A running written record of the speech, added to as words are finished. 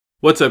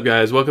What's up,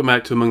 guys? Welcome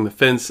back to Among the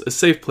Fence, a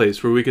safe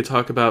place where we could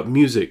talk about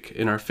music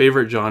in our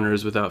favorite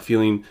genres without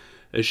feeling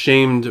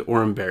ashamed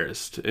or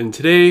embarrassed. And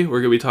today we're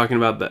going to be talking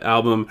about the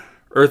album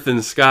Earth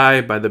and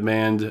Sky by the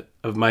band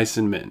Of Mice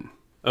and Men.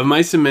 Of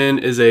Mice and Men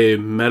is a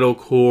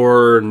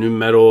metalcore, nu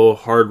metal,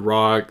 hard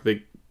rock,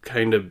 the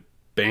kind of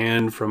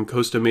band from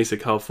Costa Mesa,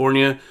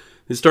 California.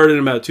 It started in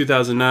about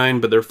 2009,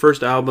 but their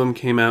first album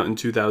came out in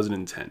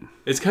 2010.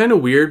 It's kind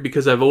of weird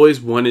because I've always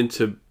wanted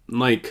to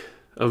like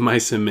Of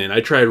Mice and Men. I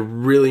tried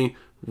really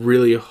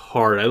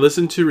hard. I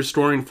listened to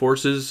Restoring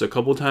Forces a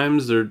couple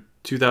times, their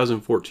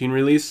 2014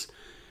 release,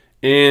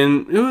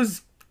 and it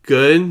was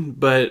good,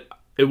 but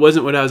it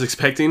wasn't what I was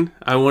expecting.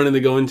 I wanted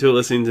to go into it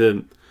listening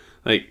to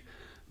like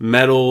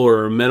metal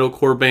or a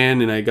metalcore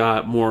band, and I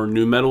got more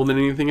nu metal than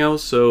anything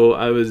else, so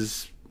I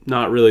was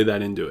not really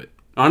that into it.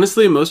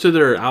 Honestly, most of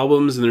their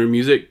albums and their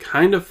music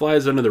kind of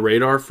flies under the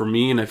radar for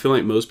me, and I feel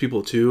like most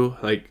people too.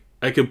 Like,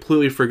 I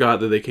completely forgot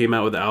that they came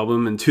out with the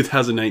album in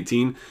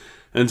 2019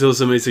 until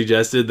somebody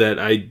suggested that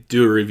I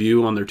do a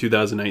review on their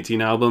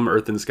 2019 album,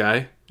 Earth and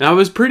Sky. Now, I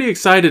was pretty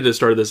excited to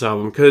start this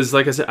album because,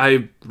 like I said,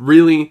 I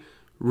really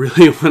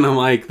want to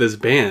like this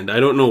band. I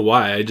don't know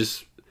why.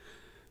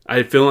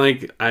 I feel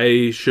like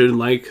I should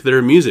like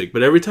their music.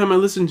 But every time I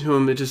listen to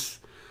them,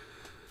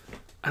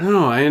 I don't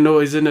know. I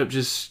always end up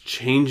just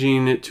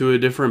changing it to a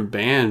different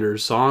band or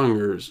song,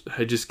 or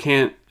I just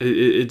can't.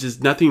 It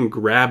just, nothing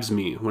grabs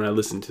me when I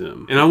listen to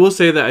them. And I will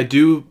say that I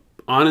do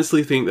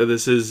honestly think that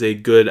this is a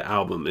good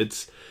album.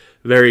 It's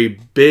very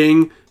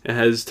big. It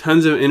has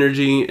tons of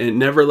energy. It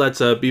never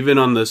lets up. Even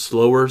on the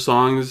slower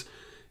songs,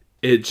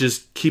 it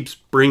just keeps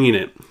bringing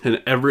it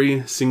in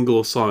every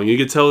single song. You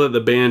could tell that the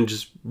band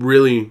just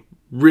really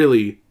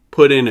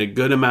put in a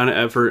good amount of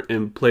effort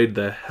and played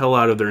the hell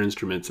out of their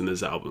instruments in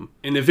this album.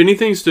 And if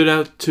anything stood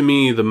out to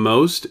me the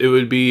most, it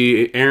would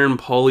be Aaron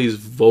Pauley's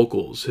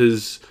vocals.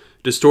 His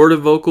distorted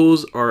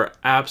vocals are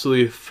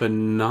absolutely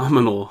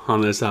phenomenal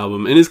on this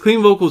album. And his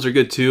clean vocals are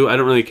good too. I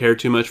don't really care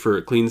too much for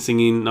clean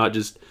singing, not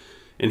just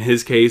in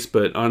his case,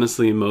 but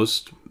honestly in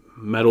most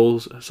metal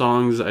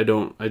songs, it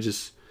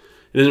isn't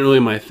really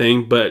my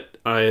thing, but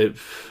I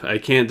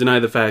can't deny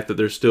the fact that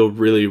they're still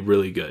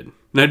really good.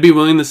 And I'd be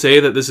willing to say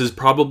that this is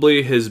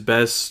probably his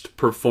best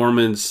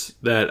performance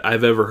that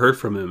I've ever heard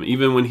from him.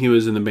 Even when he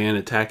was in the band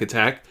Attack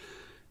Attack,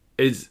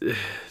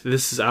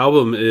 this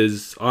album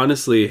is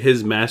honestly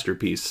his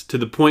masterpiece, to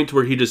the point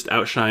where he just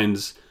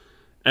outshines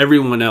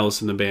everyone else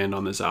in the band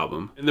on this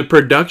album. And the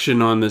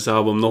production on this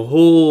album, the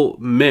whole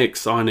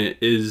mix on it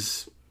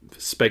is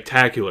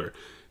spectacular.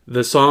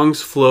 The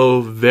songs flow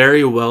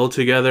very well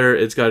together.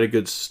 It's got a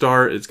good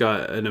start. It's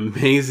got an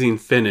amazing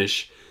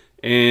finish.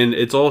 And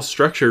it's all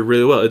structured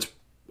really well. It's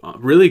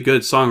really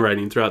good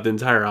songwriting throughout the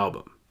entire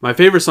album. My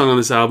favorite song on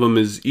this album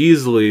is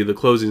easily the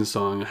closing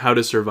song, How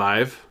to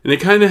Survive. And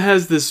it kind of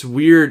has this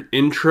weird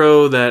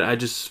intro that I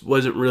just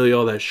wasn't really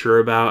all that sure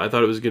about. I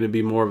thought it was going to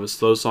be more of a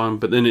slow song,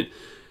 but then it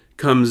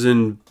comes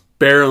in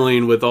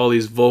barreling with all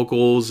these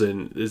vocals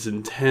and this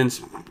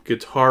intense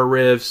guitar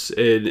riffs,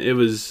 and it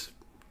was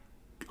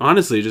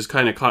honestly just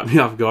kind of caught me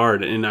off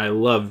guard, and I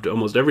loved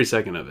almost every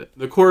second of it.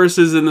 The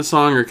choruses in the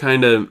song are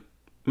kind of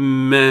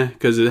meh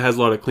because it has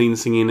a lot of clean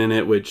singing in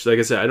it, which, like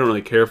I said, I don't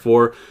really care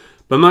for,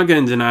 but I'm not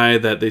going to deny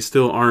that they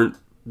still aren't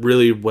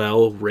really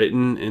well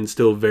written and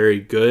still very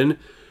good.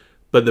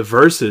 But the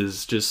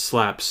verses just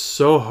slap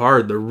so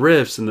hard, the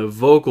riffs and the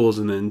vocals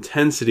and the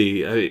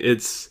intensity,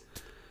 it's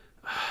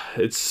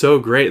so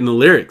great. And the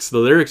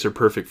lyrics are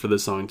perfect for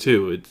this song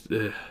too.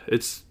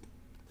 It's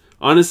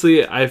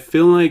honestly, I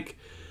feel like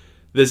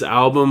this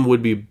album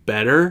would be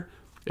better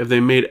if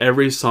they made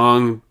every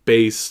song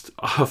based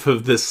off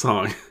of this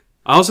song.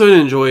 I also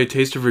enjoy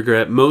Taste of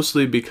Regret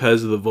mostly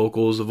because of the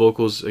vocals. The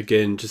vocals,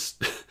 again,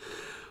 just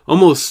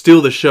almost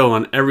steal the show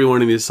on every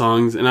one of these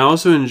songs. And I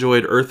also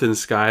enjoyed Earth and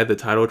Sky, the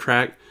title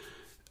track,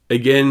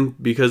 again,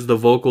 because the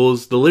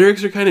vocals, the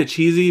lyrics are kind of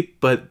cheesy,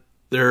 but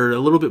they're a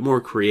little bit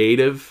more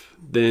creative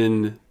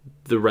than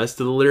the rest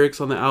of the lyrics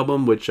on the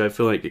album, which I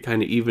feel like it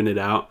kind of evened it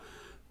out.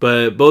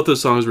 But both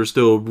those songs were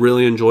still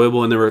really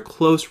enjoyable, and they were a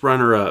close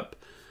runner-up.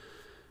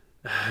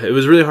 It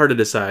was really hard to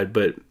decide,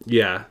 but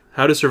yeah,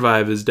 How to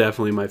Survive is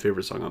definitely my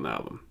favorite song on the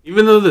album.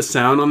 Even though the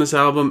sound on this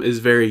album is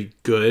very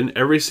good,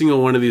 every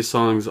single one of these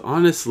songs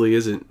honestly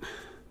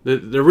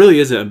there really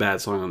isn't a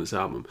bad song on this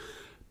album.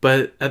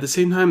 But at the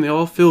same time, they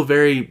all feel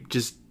very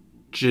just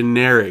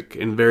generic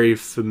and very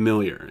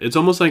familiar. It's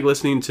almost like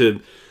listening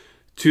to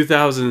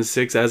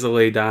 2006 As I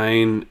Lay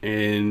Dying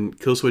and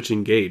Killswitch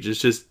Engage. It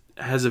just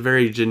has a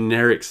very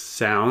generic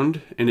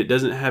sound, and it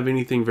doesn't have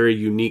anything very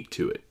unique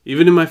to it.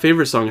 Even in my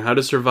favorite song, How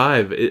to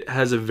Survive, it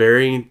has a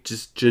very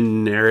just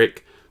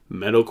generic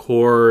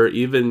metalcore,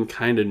 even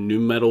kind of nu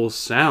metal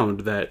sound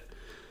that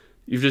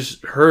you've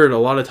just heard a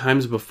lot of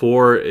times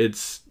before.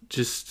 It's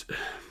just,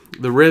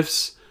 the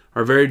riffs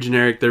are very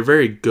generic. They're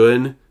very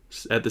good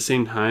at the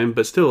same time,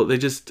 but still,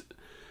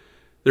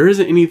 there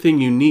isn't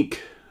anything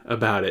unique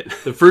about it.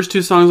 The first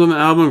two songs on the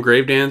album,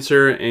 Grave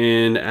Dancer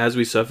and As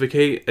We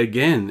Suffocate,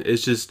 again,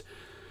 it's just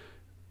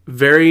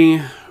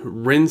very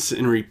rinse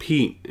and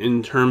repeat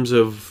in terms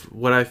of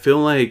what I feel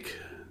like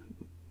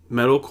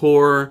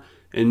metalcore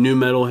and nu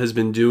metal has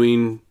been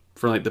doing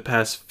for like the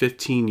past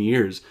 15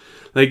 years.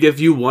 Like, if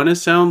you want to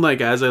sound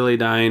like As I Lay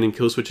Dying and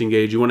Killswitch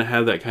Engage, you want to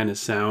have that kind of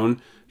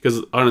sound,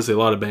 because honestly a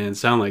lot of bands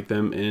sound like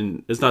them,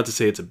 and it's not to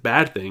say it's a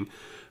bad thing,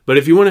 but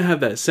if you want to have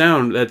that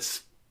sound,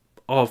 that's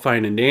all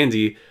fine and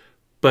dandy,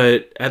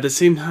 but at the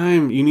same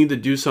time you need to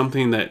do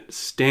something that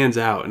stands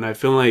out, and I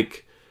feel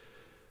like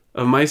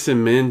Of Mice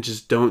and Men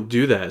just don't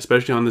do that,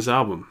 especially on this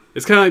album.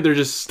 It's kind of like they're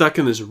just stuck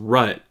in this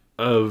rut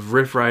of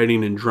riff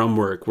writing and drum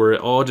work where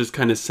it all just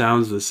kind of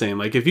sounds the same.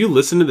 Like, if you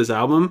listen to this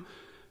album,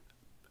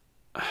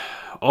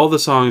 all the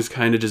songs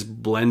kind of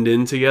just blend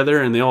in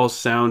together and they all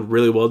sound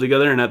really well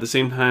together, and at the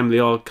same time they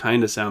all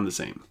kind of sound the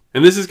same.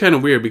 And this is kind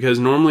of weird because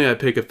normally I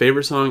pick a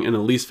favorite song and a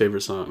least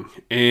favorite song,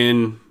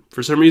 and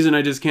for some reason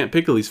I just can't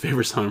pick a least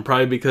favorite song,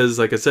 probably because,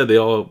 like I said, they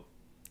all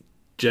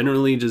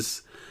generally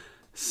just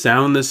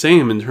sound the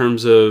same in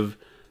terms of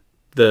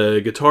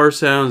the guitar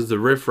sounds, the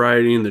riff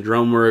writing, the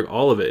drum work,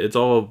 all of it. It's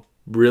all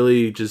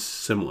really just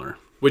similar,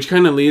 which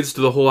kind of leads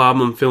to the whole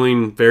album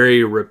feeling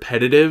very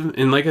repetitive.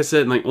 And like I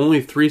said, like,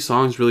 only 3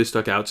 songs really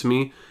stuck out to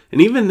me,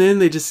 and even then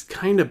they just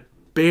kind of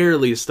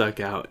barely stuck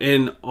out.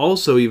 And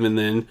also, even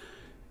then,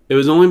 it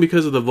was only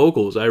because of the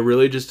vocals. I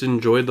really just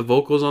enjoyed the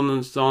vocals on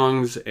the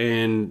songs,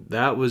 and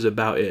that was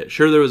about it.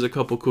 Sure, there was a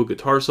couple cool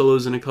guitar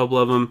solos in a couple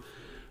of them,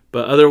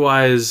 but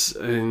otherwise,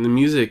 the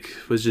music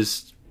was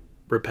just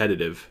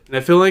repetitive. And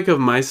I feel like Of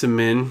Mice and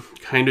Men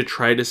kind of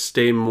try to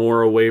stay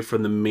more away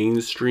from the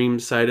mainstream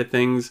side of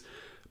things,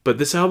 but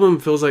this album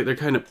feels like they're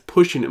kind of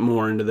pushing it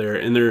more into there,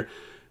 and they're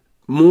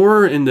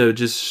more into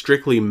just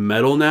strictly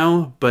metal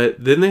now,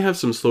 but then they have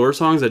some slower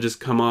songs that just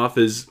come off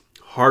as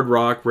hard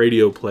rock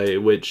radio play,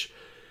 which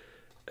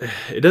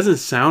it doesn't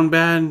sound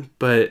bad,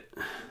 but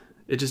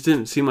it just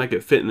didn't seem like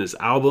it fit in this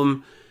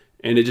album,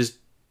 and it just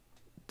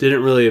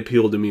didn't really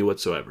appeal to me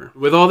whatsoever.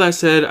 With all that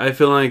said, I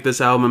feel like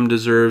this album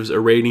deserves a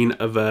rating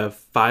of a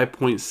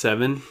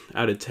 5.7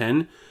 out of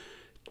 10,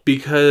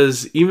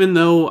 because even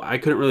though I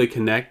couldn't really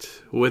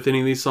connect with any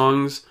of these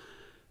songs,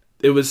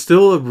 it was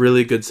still a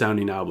really good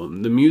sounding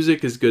album. The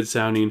music is good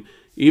sounding,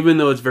 even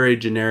though it's very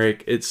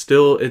generic. It's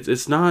still,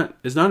 it's not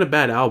a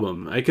bad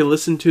album. I can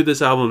listen to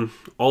this album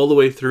all the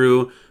way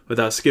through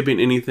without skipping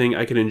anything.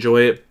 I can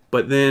enjoy it,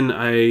 but then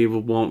I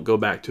won't go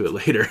back to it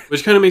later,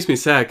 which kind of makes me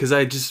sad because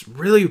I just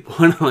really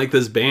want to like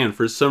this band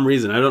for some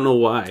reason. I don't know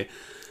why,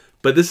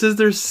 but this is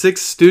their 6th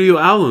studio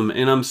album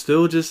and I'm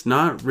still just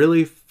not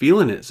really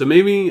feeling it. So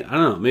maybe, I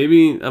don't know,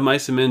 maybe Of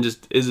Mice and Men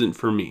just isn't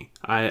for me.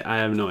 I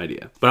have no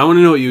idea, but I want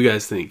to know what you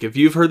guys think. If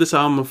you've heard this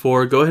album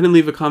before, go ahead and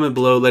leave a comment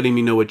below letting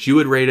me know what you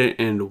would rate it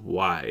and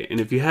why. And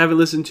if you haven't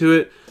listened to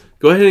it,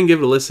 go ahead and give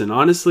it a listen.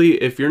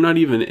 Honestly, if you're not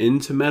even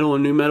into metal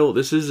and nu metal,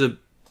 this is a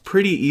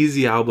pretty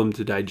easy album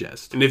to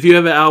digest. And if you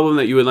have an album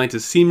that you would like to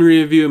see me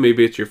review,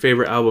 maybe it's your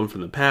favorite album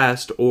from the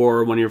past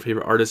or one of your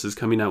favorite artists is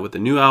coming out with a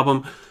new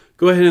album,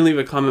 go ahead and leave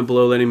a comment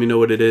below letting me know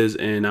what it is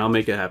and I'll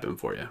make it happen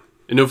for you.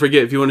 And don't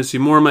forget, if you want to see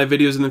more of my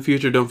videos in the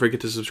future, don't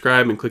forget to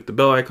subscribe and click the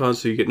bell icon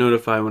so you get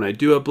notified when I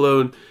do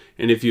upload.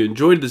 And if you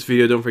enjoyed this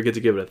video, don't forget to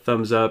give it a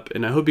thumbs up.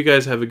 And I hope you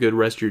guys have a good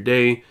rest of your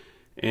day,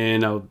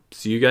 and I'll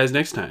see you guys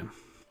next time.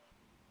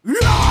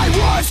 I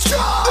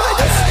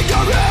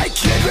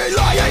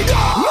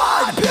was